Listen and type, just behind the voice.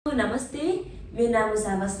नमस्ते, मेरो नाम हो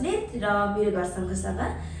बस्नेत र मेरो घर शङ्खसभा।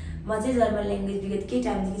 म चाहिँ जर्मन ल्याङ्ग्वेज विगत केही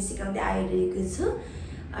टाइमदेखि सिकाउँदै आइरहेको छु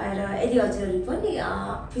र यदि हजुरहरू पनि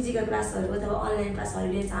फिजिकल क्लासहरू अथवा अनलाइन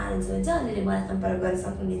क्लासहरू लिन चाहनुहुन्छ भने चाहिँ हजुरले मलाई सम्पर्क गर्न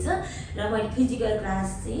सक्नुहुनेछ र मैले फिजिकल क्लास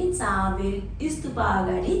चाहिँ चाबेल स्तुपा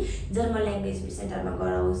अगाडि जर्मन ल्याङ्ग्वेज एपिसेन्टरमा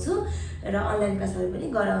गराउँछु र अनलाइन क्लासहरू पनि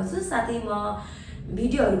गराउँछु। साथै म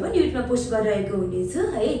भिडियोहरू पनि युट्युबमा पोस्ट गरिरहेको हुनेछु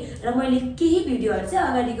है र मैले केही भिडियोहरू चाहिँ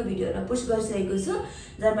अगाडिको भिडियोहरुमा पोस्ट गरिसकेको छु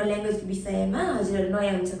जर्मन ल्याङ्ग्वेजको विषयमा। हजुरहरू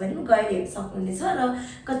नयाँ हुन्छ भने गएर हेर्न सक्नुहुनेछ र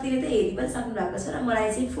कतिले त हेरि पनि सक्नु भएको छ र मलाई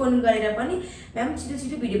चाहिँ फोन गरेर पनि म्याम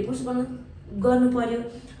छिटो भिडियो पोस्ट गर्नु पर्यो,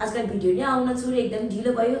 आजकल भिडियो नै आउन छोड्यो, एकदम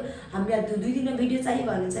ढिलो भयो, हामीलाई 2 दिनमा भिडियो चाहियो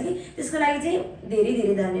भन्नुहुन्छ कि त्यसको लागि चाहिँ धेरै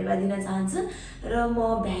धन्यवाद दिन चाहन्छु र म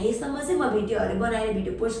भ्याएसम्म चाहिँ म भिडियोहरू बनाएर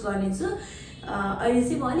भिडियो पोस्ट गर्नेछु। अहिले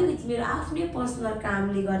चाहिँ म अलिकति मेरो आफ्नै पर्सनल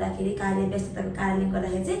कामले गर्दाखेरि कार्य व्यस्तताको कारणले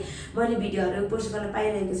गर्दाखेरि चाहिँ मैले भिडियोहरू पोस्ट गर्न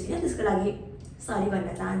पाइरहेको छुइनँ, त्यसको लागि सरी भन्न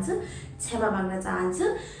चाहन्छु, क्षमा माग्न चाहन्छु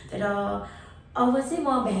र अब चाहिँ म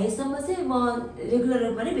भ्याएसम्म चाहिँ म रेगुलर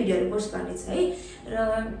रूपमा नै भिडियोहरू पोस्ट गर्नेछु है। र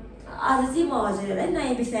आज चाहिँ म हजुरहरूलाई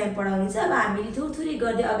नयाँ विषयमा पढाउनेछु। अब हामीले थोरै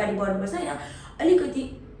गर्दै अगाडि बढ्नुपर्छ होइन, अलिकति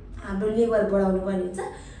हाम्रो लेभल बढाउनु पर्ने हुन्छ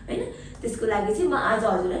होइन। त्यसको लागि चाहिँ म आज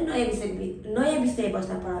हजुरलाई नयाँ विषय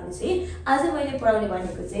बस्न पढाउने छु है। आज मैले पढाउने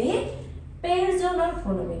भनेको चाहिँ पर्सनल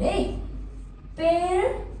प्रोनोमेन है।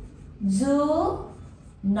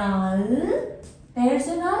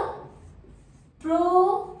 पर्सनल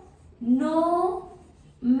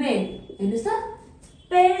प्रोनोमेन हेर्नुस् त,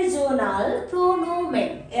 पर्सनल प्रोनोमेन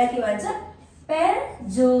यसलाई के भन्छ?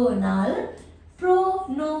 पर्सनल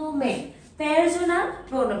प्रोनोमेन। पर्सनल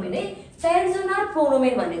प्रोनोमेन है। पर्सनल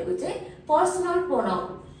प्रोनोमेन भनेको चाहिँ पर्सनल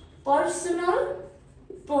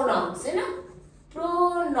प्रोनाउन्स हैन,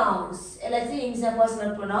 प्रोनाउन्स। यसलाई चाहिँ इङ्ग्लिसमा पर्सनल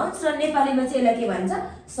प्रोनाउन्स र नेपालीमा चाहिँ यसलाई के भन्छ?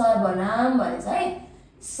 सर्वनाम भन्छ है।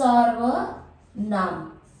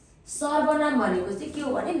 सर्वनाम भनेको चाहिँ के हो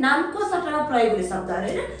भने नामको सट्टामा प्रयोग हुने शब्दहरू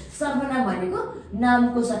हैन। सर्वनाम भनेको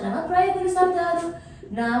नामको सट्टामा प्रयोग हुने शब्दहरू,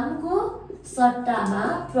 नामको सट्टामा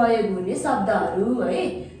प्रयोग हुने शब्दहरू है,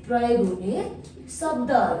 प्रयोग हुने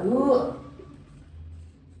शब्दहरू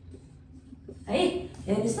है।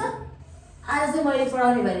 हेर्नुस् त, आज चाहिँ मैले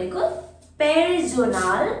पढाउने भनेको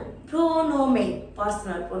पर्सनल प्रोनोमेन,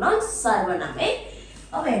 पर्सनल प्रोनाउन्स, सर्वनाम है।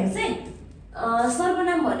 अब हेर्नुस् है,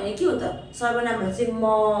 सर्वनाम भने के हो त? सर्वनाम भने चाहिँ म,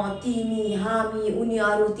 तिमी, हामी,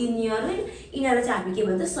 उनीहरू, तिनीहरू हैन, यिनीहरु चाहिँ हामी के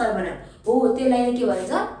भन्छ? सर्वनाम हो। त्यसलाई के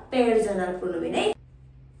भन्छ? पर्सनल प्रोनोमेन है।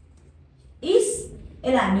 इज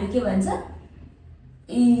यसलाई हामीले के भन्छ?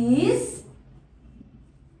 इज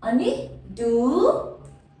अनि डु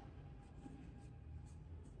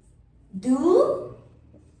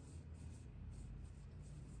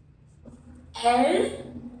एल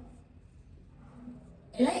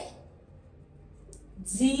यसलाई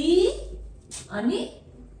जी अनि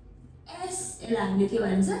एस यसलाई हामीले के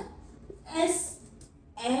भन्छ? एस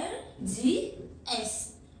एल जी एस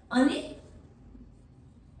अनि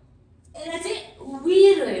यसलाई चाहिँ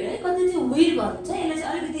वियर हो है। कति चाहिँ वियर भन्छ, यसलाई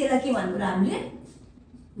चाहिँ अलिकति यसलाई के भन्नु र हामीले?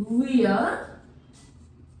 वियर।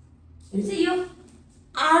 हेर्नुस् यो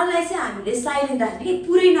आरलाई चाहिँ हामीले साइलेन्ट राख्ने कि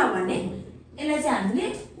पुरै नभन्ने, यसलाई चाहिँ हामीले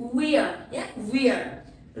वियर या वियर,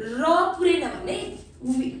 र पुरै नभन्ने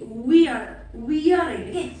वियर हैन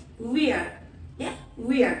के, वियर या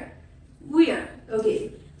वियर ओके।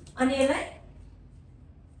 अनि यसलाई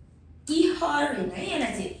इहर हैन है,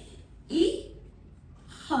 यसलाई चाहिँ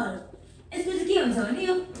इहर। यसको चाहिँ के हुन्छ भने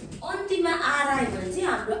यो अन्तिममा आर आयो भने चाहिँ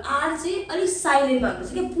हाम्रो आर चाहिँ अलिक साइलेन्ट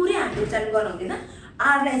भन्नुपर्छ कि पुरै हामीले उच्चारण गर्नु हुँदैन,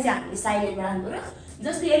 आरलाई चाहिँ हामीले साइलेन्टमा राख्नु पर्यो।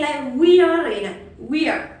 जस्तै यसलाई वियर हैन,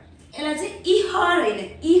 वियर, यसलाई चाहिँ इहर हैन,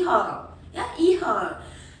 इहर या इहर।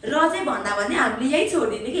 र चाहिँ भन्दा भने हामीले यही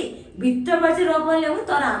छोडिदिने कि भित्रबाट चाहिँ र पनि ल्याउँ,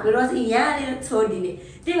 तर हाम्रो र चाहिँ यहाँनिर छोडिदिने।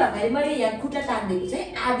 त्यही भएर मैले यहाँ खुट्टा तान्दिएको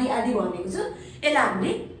चाहिँ आदि भनेको छु। यसलाई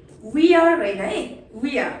हामीले वियर हैन है,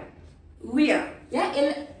 वियर या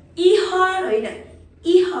इहर हैन,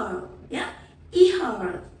 इहर या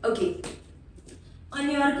इहर ओके।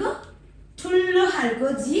 अनि अर्को ठुलो खालको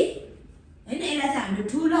जी हैन, यसलाई चाहिँ हामीले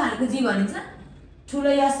ठुलो खालको जी भनिन्छ,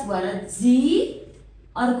 ठुलो यस वाला जी,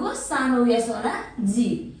 अर्को सानो यस वाला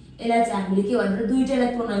जी। यसलाई चाहिँ हामीले के भन्छ?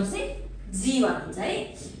 दुईटैलाई प्रोनाउन्स चाहिँ जी भनिन्छ है।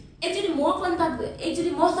 एकचोटि म पनि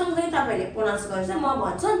एकचोटि मसँग चाहिँ तपाईहरुले प्रोनाउन्स गर्छ, म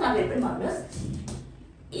भन्छु अनि तपाईहरु पनि भन्नुस्।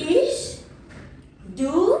 Is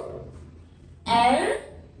do L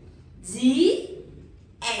G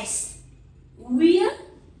S, weird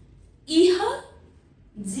इहर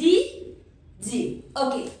G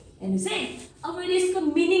okay. हेर्नुस् है, अब मैले यसको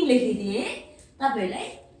मिनिङ लेखिदिएँ तपाईहरुलाई।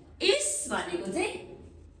 इज भनेको चाहिँ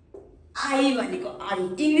आई भनेको आई,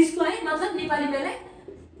 इंग्लिशको है, मतलब नेपालीमा यसलाई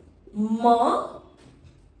म,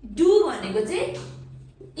 डु भनेको चाहिँ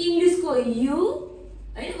इङ्ग्लिसको यु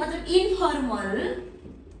हैन मतलब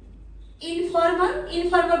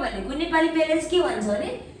इन्फर्मल भनेको नेपाली पेरेन्ट्स के भन्छ भने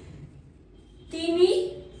तिमी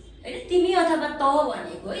हैन तिमी अथवा त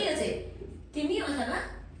भनेको है यो चाहिँ तिमी अथवा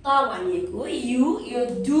त भनेको यु यो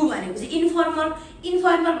डु भनेको चाहिँ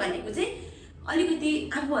इन्फर्मल भनेको चाहिँ अलिकति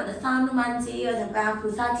आफूभन्दा सानो मान्छे अथवा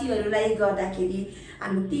आफू साथीहरूलाई गर्दाखेरि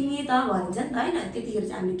हामी तिमी त भन्छ नि त हैन त्यतिखेर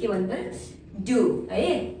चाहिँ हामीले के भन्नु पर्यो डु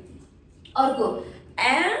है अर्को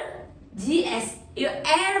एर जीएस यो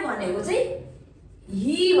एर भनेको चाहिँ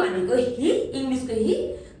हि भनेको हि इङ्ग्लिसको हि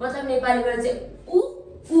मतलब नेपालीबाट चाहिँ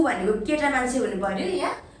उ भनेको केटा मान्छे हुनु पर्यो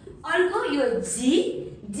यहाँ अर्को यो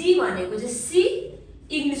जी भनेको चाहिँ सी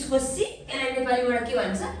इङ्ग्लिसको सी यसलाई नेपालीबाट के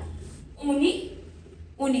भन्छ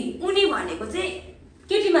उनी भनेको चाहिँ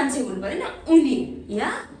केटी मान्छे हुनु पर्यो नि उनी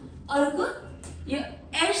यहाँ अर्को यो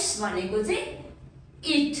एस भनेको चाहिँ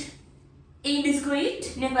इट इङ्ग्लिसको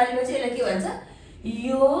इट नेपालीमा चाहिँ यसलाई के भन्छ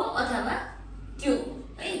यो अथवा त्यो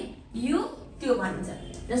है यो त्यो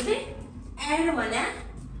भनिन्छ जस्तै एर भने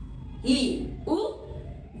हि उ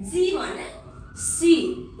जी भने सी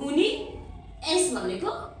उनी एस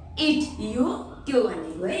भनेको इट यो त्यो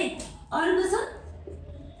भनेको है अर्को छ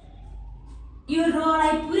यो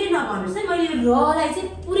रलाई पुरै नभन्नुहोस् है मैले यो रलाई चाहिँ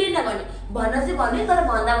पुरै नभने भन्न चाहिँ भने तर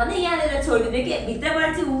भन्दा भने यहाँनिर छोडिदिएँ कि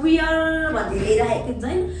भित्रबाट चाहिँ वियर भन्दै ल्याइराखेको हुन्छ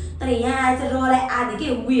हैन तर यहाँ चाहिँ रलाई आदि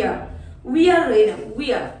के वियर होइन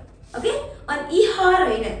वियर ओके अनि इहर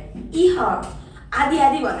होइन इहर आदि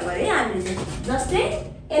भन्नु पर्यो है हामीले चाहिँ जस्तै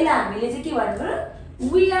यसलाई हामीले चाहिँ के भन्नु पर्यो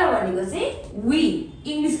वियर भनेको चाहिँ वी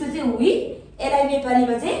इङ्ग्लिसको चाहिँ वी यसलाई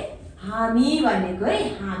नेपालीमा चाहिँ हामी भनेको है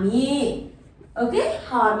हामी ओके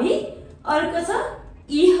हामी अर्को छ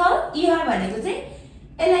इहर भनेको चाहिँ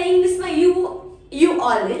यसलाई इङ्ग्लिसमा यु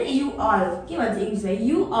अल हैन यु अल के भन्छ इङ्ग्लिसमा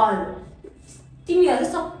यु अल तिमीहरू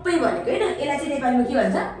सबै भनेको हैन यसलाई चाहिँ नेपालीमा के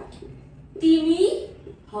भन्छ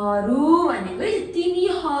तिमीहरू भनेको है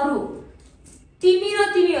तिमीहरू तिमी र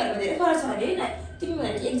तिमीहरूमा धेरै फरक छ अरे हैन तिमी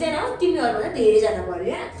भनेको एकजना हो तिमीहरूभन्दा धेरैजना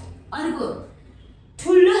पर्यो अर्को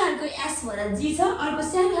ठुलो खालको एस भएर जी छ अर्को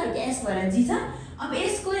सानो खालको एस भएर जी छ अब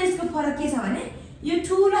यसको फरक के छ भने यो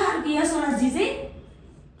ठुलो खालको एस वाला जी चाहिँ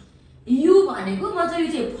यु भनेको मतलब यो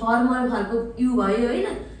चाहिँ फर्मल खालको यु भयो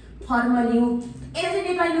हैन फर्मल यु यसलाई चाहिँ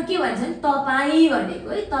नेपालीमा के भन्छ भने तपाईँ भनेको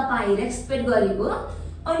है तपाईँ रेस्पेक्ट गरेको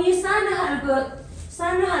अनि यो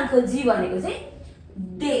सानो खालको जी भनेको चाहिँ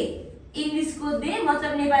दे इङ्ग्लिसको दे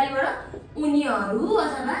मतलब नेपालीबाट उनीहरू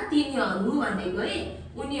अथवा तिनीहरू भनेको है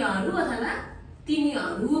उनीहरू अथवा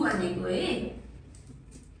तिनीहरू भनेको है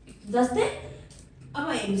जस्तै अब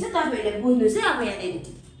हेर्नुहोस् है तपाईहरुले बुझ्नुहोस् है अब यहाँनिर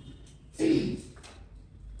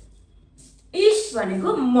इस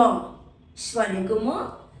भनेको म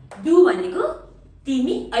डु भनेको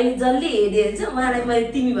तिमी अहिले जसले हेर्दै हुन्छ उहाँलाई मैले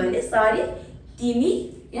तिमी भने सरी तिमी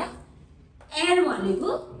या एर भनेको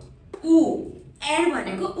उ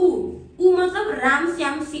मतलब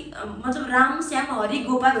राम श्याम हरि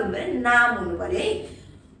गोपाल हुनु पर्यो नाम हुनु पर्यो है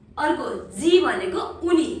अर्को जी भनेको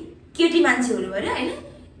उनी केटी मान्छे हुनु पर्यो हैन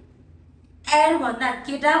एर भन्दा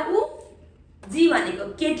केटा उ जी भनेको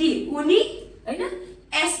केटी उनी हैन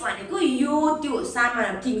एस भनेको यो त्यो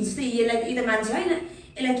सामान थिङ जस्तै यसलाई त मान्छे हैन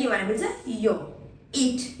यसलाई के भनेको छ यो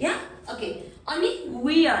इट या ओके अनि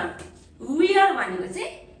वियर भनेको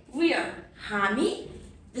चाहिँ वियर हामी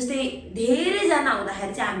जस्तै धेरै जना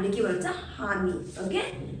हुँदाखेरि चाहिँ हामीले के भन्छ हामी ओके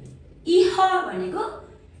इह भनेको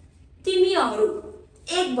तिमीहरू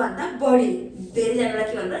एक भन्दा बढी धेरै जनालाई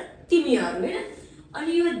के भन्छ तिमीहरू हैन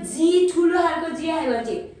अनि यो जी ठुलो खालको जी आयो भने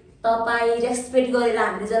चाहिँ तपाईँ रेस्पेक्ट गरेर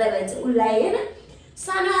हामीले जसलाई भन्छ उलाई हैन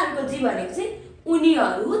सानो खालको जी भनेको चाहिँ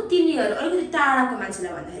उनीहरू तिनीहरू अलिकति टाढाको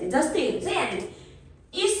मान्छेलाई भन्दाखेरि जस्तै हेर्नु चाहिँ यहाँनिर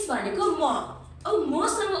इस भनेको म अब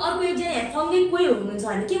मसँग अर्को एकजना यहाँ सँगै कोही हुनुहुन्छ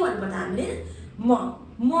भने के भन्नुपर्छ हामीले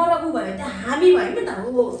म र ऊ भयो त हामी भयो नि त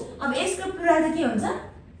हो अब यसको प्लुरल चाहिँ के हुन्छ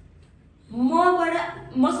मबाट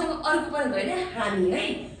मसँग अर्को पनि भयो नि हामी है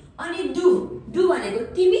अनि डु भनेको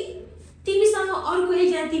तिमीसँग अर्को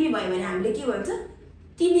एकजना तिमी भयो भने हामीले के भन्छ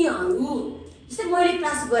तिमीहरू जस्तै मैले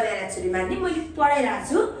क्लास गराइरहेको छु नि मान्ने मैले पढाइरहेको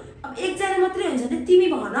छु अब एकजना मात्रै हुन्छ भने तिमी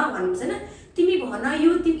भन भन्नुहुन्छ हैन तिमी भन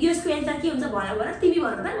यसको एन्सर के हुन्छ भन तिमी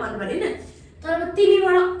भन त भन्नु पर्यो हैन तर अब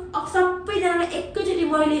तिमीबाट अब सबैजनालाई एकैचोटि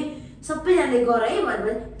मैले सबैजनाले गर है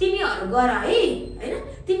भन्नु तिमीहरू गर है हैन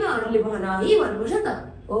तिमीहरूले भन है भन्नुपर्छ नि त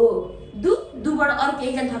हो दुबाट अर्को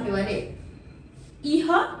एकजना थप्यो भने इह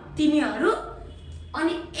तिमीहरू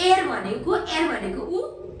अनि एर भनेको उ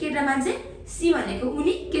केटा मान्छे सी भनेको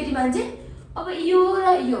उनी केटी मान्छे अब यो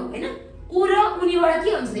र यो हैन उ र उनीबाट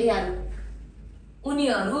के हुन्छ यहाँ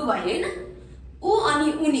उनीहरू भयो हैन उ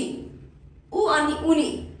अनि उनी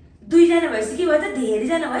दुईजना भएपछि के भयो त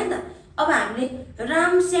धेरैजना भयो नि त अब हामीले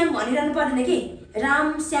राम श्याम भनिरहनु पर्दैन कि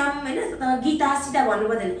राम श्याम हैन अथवा गीता सीता भन्नु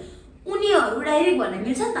पर्दैन उनीहरू डाइरेक्ट भन्न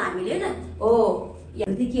मिल्छ नि त हामीले हैन हो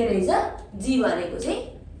यहाँ के रहेछ जी भनेको चाहिँ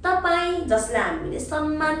तपाई जसलाई हामीले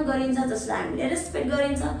सम्मान गरिन्छ जसलाई हामीले रेस्पेक्ट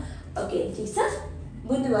गरिन्छ ओके ठीक छ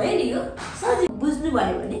बुझ्नु भयो नि यो सजिलो बुझ्नु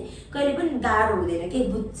भयो भने कहिले पनि गाह्रो हुँदैन के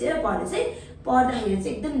बुझेर पढ्ने चाहिँ पढ्दाखेरि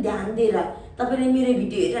चाहिँ एकदम ध्यान दिएर तपाईले मेरो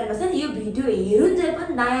भिडियो हेरिरहनुपर्छ नि यो भिडियो हेरुन्जेल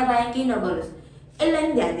पनि दायाँ बायाँ केही नगर्नुस् यसलाई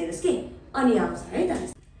पनि ध्यान दिनुस् के अनि आउँछ है त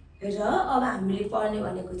र अब हामीले पढ्ने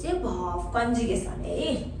भनेको चाहिँ verb conjugation है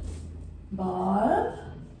verb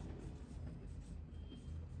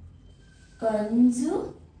conjugation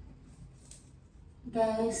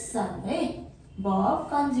है verb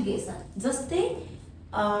conjugation जस्तै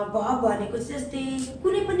verb भनेको चाहिँ जस्तै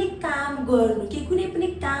कुनै पनि काम गर्नु के कुनै पनि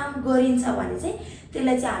काम गरिन्छ भने चाहिँ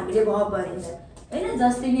त्यसलाई चाहिँ हामीले verb भनिन्छ हैन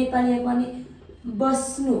जस्तै नेपालीमा पनि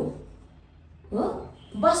बस्नु हो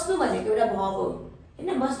बस्नु भनेको एउटा verb हो हैन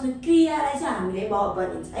बस्नु क्रियालाई चाहिँ हामीले verb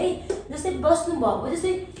भनिन्छ है जस्तै बस्नु verb हो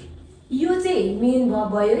जस्तै यो चाहिँ मेन verb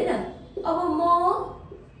भयो हैन अब म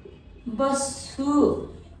बस्छु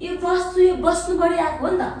यो बस्नुबाट आएको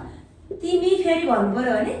हो नि त तिमी फेरि भन्नु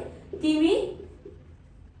पर्यो भने तिमी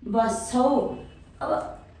बस्छौ अब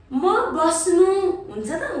म बस्नु हुन्छ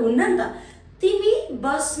त हुन्न नि त तिमी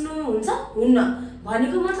बस्नु हुन्छ हुन्न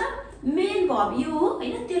भनेको मतलब मेन verb यो हो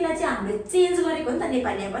हैन त्यसलाई चाहिँ हामीले चेन्ज गरेको हो नि त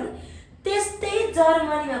नेपालीमा पनि त्यस्तै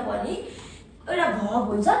जर्मनीमा पनि एउटा verb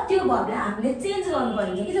हुन्छ त्यो verbलाई हामीले चेन्ज गर्नु पर्छ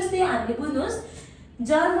कि जस्तै हामीले बुझ्नुस्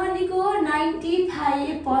जर्मनीको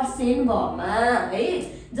 95% verbमा है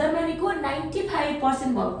जर्मनीको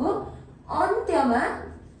 95% verbको अन्त्यमा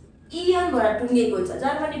इयन भएर टुङ्गेको हुन्छ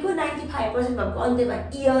जर्मनीको 95% verbको अन्त्यमा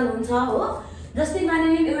इयन हुन्छ हो जस्तै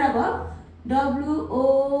मानिलिउँ एउटा verb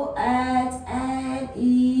WOHNE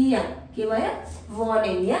के भयो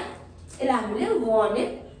wohnen या यसलाई हामीले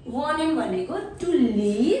wohnen भनेको to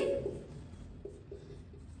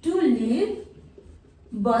live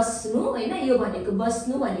बस्नु हैन यो भनेको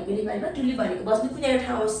बस्नु भनेको नेपालीमा to live भनेको बस्नु कुनै एउटा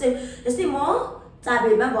ठाउँमा जस्तै म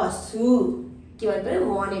चाबेलमा बस्छु के भन्नु पर्यो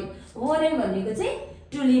wohnen भनेको चाहिँ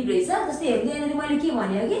to live रहेछ जस्तै हेर्नु यहाँनिर मैले के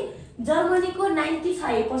भने अघि जर्मनीको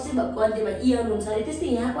 95% भएको अन्त्यमा इयन हुन्छ अरे त्यस्तै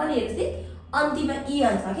यहाँ पनि हेर्नुस् अन्तिममा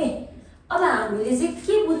इयन छ के अब हामीले चाहिँ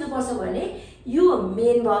के बुझ्नुपर्छ भने यो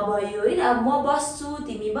मेन verb भयो हैन अब म बस्छु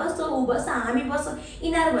तिमी बस्छौ उ बस्छ हामी बस्छौं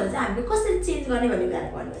यिनीहरु भन्छ हामीले कसरी चेन्ज गर्ने भन्ने कुरा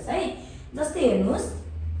पर्छ है जस्तै हेर्नुस्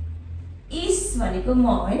इस भनेको म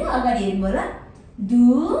हैन अगाडि हेर्नु होला डु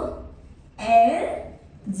एल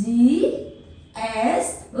जी एस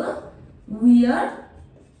हो वियर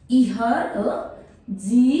इहर हो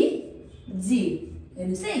जी जी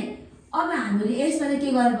हेर्नुस् है अब हामीले यसमा चाहिँ के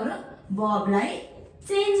गर्नु पर्यो verbलाई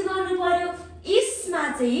चेन्ज गर्नु पर्यो इसमा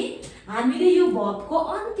चाहिँ हामीले यो verbको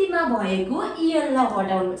अन्तिममा भएको इयनलाई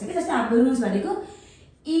हटाउनु पर्छ के जस्तै हाम्रो रुल्स भनेको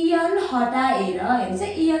इयन हटाएर हेर्नुस् है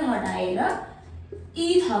इयन हटाएर इ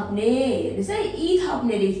थप्ने हेर्नुस् है इ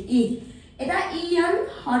थप्ने रे इ यता इयन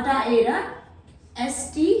हटाएर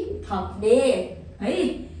एसटी थप्ने है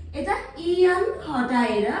यता इयन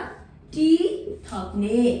हटाएर टी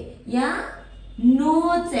थप्ने यहाँ नो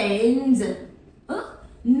चेन्ज हो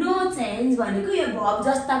नो चेन्ज भनेको यो verb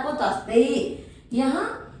जस्ताको तस्तै यहाँ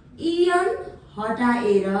इयन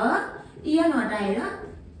हटाएर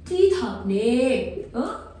टी थप्ने हो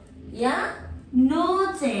यहाँ नो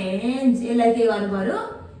चेन्ज यसलाई के गर्नु पर्यो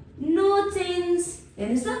नो चेन्ज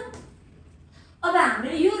हेर्नुस् त अब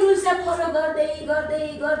हामीले यो रुल्सलाई फलो गर्दै गर्दै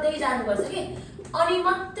गर्दै जानुपर्छ के अनि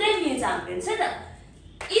मात्रै मिल्छ हाम्रो हेर्नुस् है त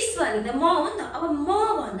इस भनेको त म हो नि त अब म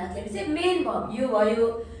भन्दाखेरि चाहिँ मेन verb यो भयो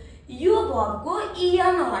यो verbको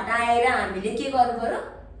इयन हटाएर हामीले के गर्नु पर्यो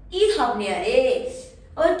इ थप्ने अरे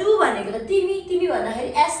अब टु भनेको त तिमी भन्दाखेरि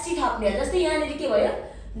एसटी थप्ने अरे जस्तै यहाँनिर के भयो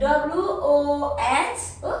WOH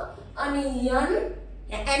हो अनि यन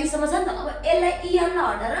यहाँ एन सम्म छ नि त अब यसलाई इयनलाई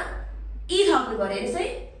हटाएर इ थप्नु पर्यो हेर्नुस् है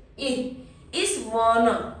इस वन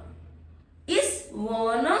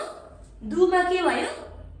दुमा के भयो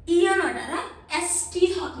इयन हटाएर एसटी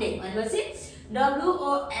थप्ने भनेपछि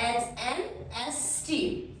WOHNST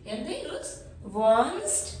हेर्दै रुल्स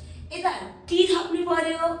वन्स्ट यता टी थप्नु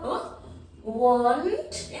पर्यो हो want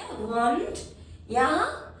यहाँ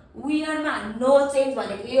वियरमा नो चेन्ज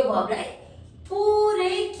भनेको यो verbलाई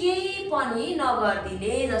पुरै केही पनि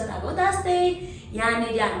नगर्दिने जस्ताको तस्तै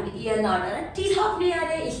यहाँनिर हामीले इयन हटाएर टी थप्ने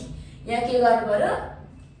अरे यहाँ के गर्नु पर्यो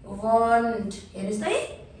want हेर्नुस् त है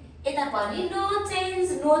यता पनि नो चेन्ज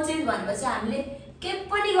भनेपछि हामीले के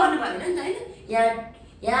पनि गर्नु भएन नि त हैन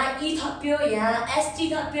यहाँ इ थप्यो यहाँ एसटी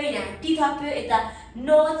थप्यो यहाँ टी थप्यो यता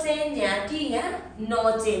नो चेन्ज यहाँ टी यहाँ नो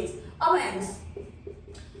चेन्ज अब हेर्नुस्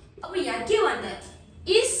अब यहाँ के भन्दा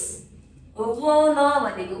इस wohnen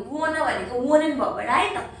भनेको wohnen भएबाट आयो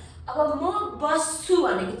त अब म बस्छु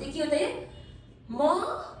भनेको चाहिँ के हो त यो म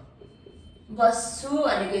बस्छु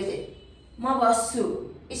भनेको चाहिँ म बस्छु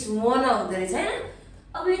इस म नहुँदो रहेछ हैन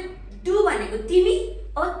अब यो डु भनेको तिमी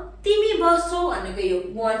अब तिमी बस्छौ भनेको यो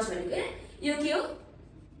वान्ट्स भनेको हैन यो के हो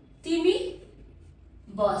तिमी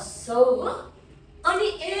बस्छौ हो अनि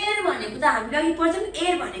एयर भनेको त हामीले अघि पढ्छौं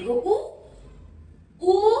एयर भनेको उ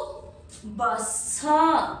बस्छ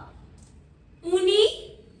उनी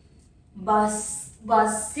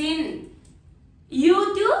बस्छिन् यो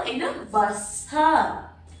त्यो हैन बस्छ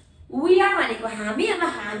वी आर भनेको हामी अब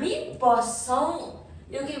हामी बस्छौं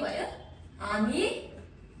यो के भयो हामी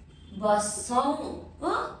बस्छौं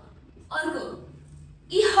हो अर्को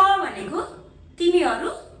इह भनेको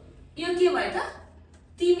तिमीहरू यो के भयो त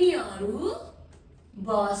तिमीहरू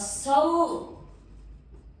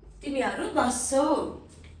बस्छौ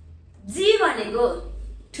जी भनेको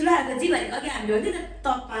ठुलाहरुको जी भनेको अघि हामीले भन्थ्यौ नि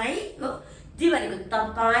तपाई हो जी भनेको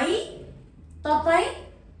तपाई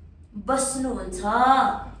बस्नुहुन्छ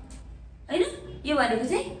हैन यो भनेको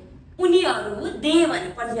चाहिँ उनीहरू दे भन्नु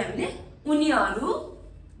पर्छ हामीले उनीहरू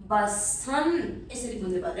बस्छन् यसरी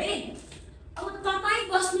बुझ्नु पर्यो है अब तपाई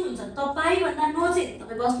बस्नुहुन्छ तपाई भन्दा नो चाहिँ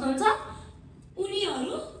तपाई बस्नुहुन्छ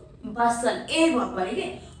उनीहरू बस्छन् ए भयो के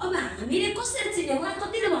अब हामीले कसरी चिन्ने उहाँ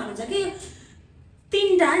कतिले भन्नुहुन्छ कि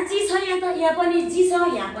तीनटा जी छ यहाँ पनि जी छ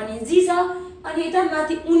यहाँ पनि जी छ अनि यता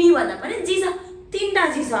माथि उनी भन्दा पनि जी छ तीनटा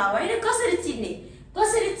जी छ अब हैन कसरी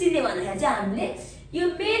चिन्ने भन्दाखेरि चाहिँ हामीले यो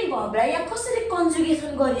मेन भर्बलाई यहाँ कसरी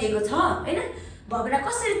कन्जुगेसन गरिएको छ हैन भर्बलाई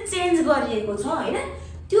कसरी चेन्ज गरिएको छ हैन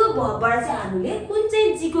त्यो भर्बबाट चाहिँ हामीले कुन चाहिँ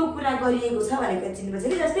जीको कुरा गरिएको छ भनेर चिन्नुपर्छ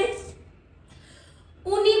कि जस्तै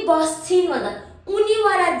उनी बस्छिन् भन्दा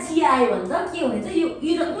उनीवाला जी आयो भने त के हुन्छ यो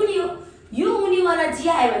त उनी हो यो उनीवाला जी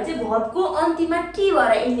आयो भने चाहिँ भर्बको अन्तिममा टी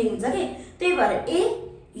भएर एन्डिङ हुन्छ के त्यही भएर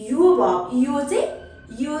यो भर्ब यो चाहिँ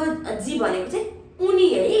यो जी भनेको चाहिँ उनी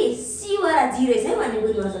है सी वाला जी रहेछ है भन्ने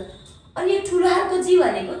बुझ्नुपर्छ अनि यो ठुलाहरुको जी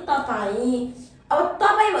भनेको तपाई अब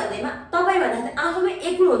तपाई भन्दैमा तपाई भन्दा आफैमा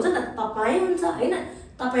एक्लो हुन्छ नि त तपाई हुन्छ हैन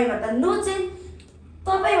तपाई भन्दा नो चाहिँ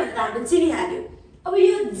तपाई भन्दा हामीले चिनिहाल्यो अब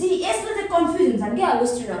यो जी यसमा चाहिँ कन्फ्युज हुन्छन् के अब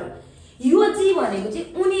स्टुडेन्टहरु यो जी भनेको चाहिँ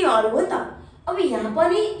उनीहरु हो त अब यहाँ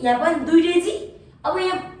पनि दुईटै जी अब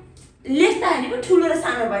यहाँ लेख्दाखेरि पनि ठुलो र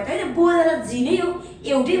सानो भयो त हैन बोलेर जी नै हो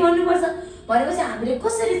एउटै भन्नुपर्छ भनेपछि हामीले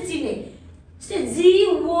कसरी चिन्ने जस्तै जी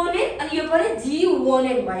वनेन अनि यो पनि जी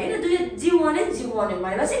वनेन भयो हैन दुई जी वनेन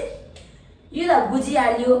भनेपछि यो त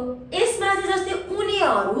बुझिहाल्यो यसमा चाहिँ जस्तै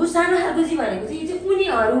उनीहरु सानो खालको जी भनेको चाहिँ यो चाहिँ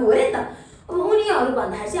उनीहरु हो रे त अब उनीहरु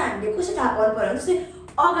भन्दाखेरि चाहिँ हामीले कसरी थाहा पाउनु पर्यो जस्तै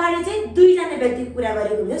अगाडि चाहिँ दुईजना व्यक्तिको कुरा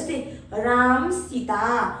गरेको हुन्छ जस्तै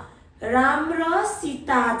राम र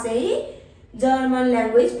सीता चाहिँ जर्मन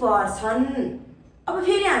ल्याङ्ग्वेज पढ्छन् अब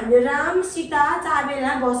फेरि हामीले राम सीता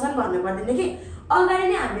चाबेलमा बस्छन् भन्नु पर्दैन कि अगाडि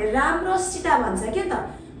नै हामीले राम र सीता भन्छ के त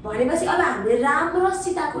भनेपछि अब हामीले राम र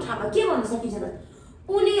सीताको ठाउँमा के भन्न सकिन्छ त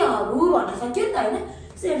उनीहरु भन्न सक्यो नि त हैन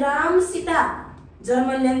चाहिँ राम सीता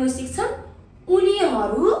जर्मन ल्याङ्ग्वेज सिक्छन्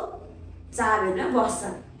उनीहरु चाबेलमा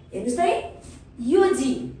बस्छन् हेर्नुस् त है यो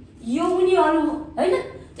जी यो उनीहरु हैन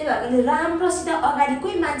त्यही भएर राम र सीता अगाडि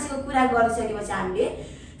कोही मान्छेको कुरा गरिसकेपछि हामीले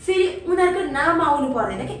फेरि उनीहरुको नाम आउनु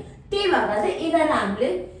पर्दैन के त्यही भएर चाहिँ यिनीहरुलाई हामीले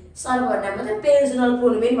सर्वनाम मतलब पेर्सनल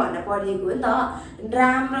प्रोनोमेन भन्न परेको हो नि त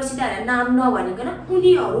राम र सीताहरुलाई नाम नभनिकन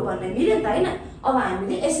उनीहरु भन्न मिल्यो नि त हैन अब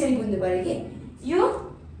हामीले यसरी बुझ्नु पर्यो के यो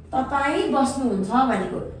तपाई बस्नुहुन्छ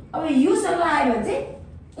भनेको अब यो सँग आयो भने चाहिँ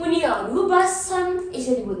उनीहरु बस्छन्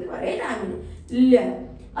यसरी बुझ्नु पर्यो है त हामीले ल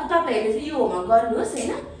अब तपाईहरुले चाहिँ यो होमवर्क गर्नुहोस्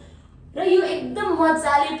हैन र यो एकदम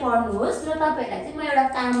मजाले पढ्नुहोस् र तपाईहरुलाई चाहिँ म एउटा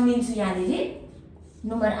काम दिन्छु यहाँनेरि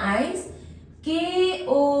नम्बर 8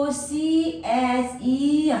 KOCHE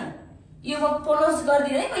यो म प्रोनाउन्स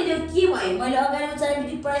गर्दिन है मैले के भयो मैले अगाडि उच्चारण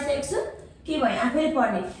पढाइसकेको छु के भयो आफैले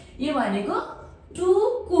पढ्ने यो भनेको टु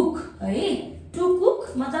कुक है टु कुक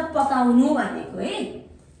मतलब पकाउनु भनेको है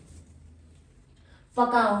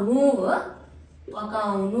पकाउनु हो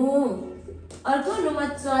पकाउनु अर्को नम्बर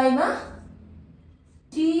 6 मा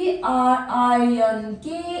TRINKEN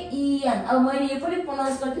अब मैले यो पनि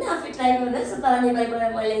प्रोनाउन्स गर्दिन आफै ट्राई गर्नुहोस् तर नेपाली पढाइ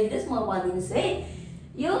मैले लेखिदिनुहोस् म भनिदिन्छु है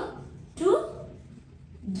यो टु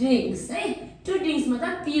ड्रिंक्स है टु ड्रिंक्स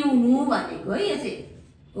मतलब पिउनु भनेको है यो चाहिँ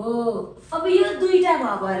हो अब यो दुईटा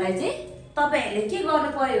भर्बलाई चाहिँ तपाईहरुले के गर्नु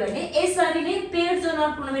पर्यो भने यसरी नै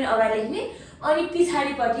पेर्सनल प्रोनोमेन अगाडि लेख्ने अनि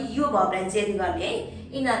पछाडीपटि यो भर्बलाई चेन्ज गर्ने है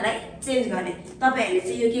यिनीहरुलाई चेन्ज गर्ने तपाईहरुले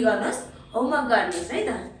चाहिँ यो के गर्नुहोस् होमवर्क गर्नुहोस् है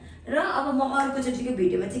त र अब म अर्को चोटिको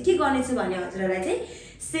भिडियोमा चाहिँ के गर्नेछु भने हजुरहरुलाई चाहिँ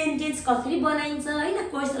सेन्टेन्स कसरी बनाइन्छ हैन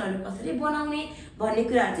क्वेशनहरु कसरी बनाउने भन्ने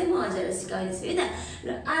कुराहरु चाहिँ म हजुरहरुलाई सिकाउनेछु है त र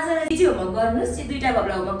आजलाई चाहिँ होमवर्क गर्नुस् चाहिँ दुईटा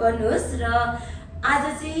भर्बलाई होमवर्क गर्नुस् र आज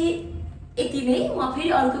चाहिँ यति नै। म फेरि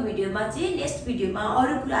अर्को भिडियोमा चाहिँ नेक्स्ट भिडियोमा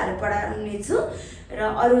अरू कुराहरू पढाउने छु र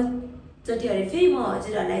अरूचोटिहरू फेरि म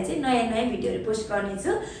हजुरहरूलाई चाहिँ नयाँ नयाँ भिडियोहरू पोस्ट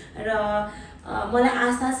गर्नेछु र मलाई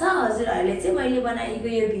आशा छ हजुरहरूले चाहिँ मैले बनाएको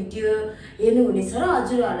यो भिडियो हेर्नुहुनेछ र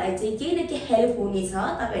हजुरहरूलाई चाहिँ केही न केही हेल्प हुनेछ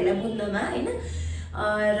तपाईँहरूलाई बुझ्नमा हैन।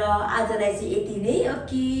 र आजलाई चाहिँ यति नै।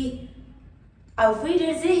 Okay, auf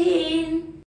Wiedersehen।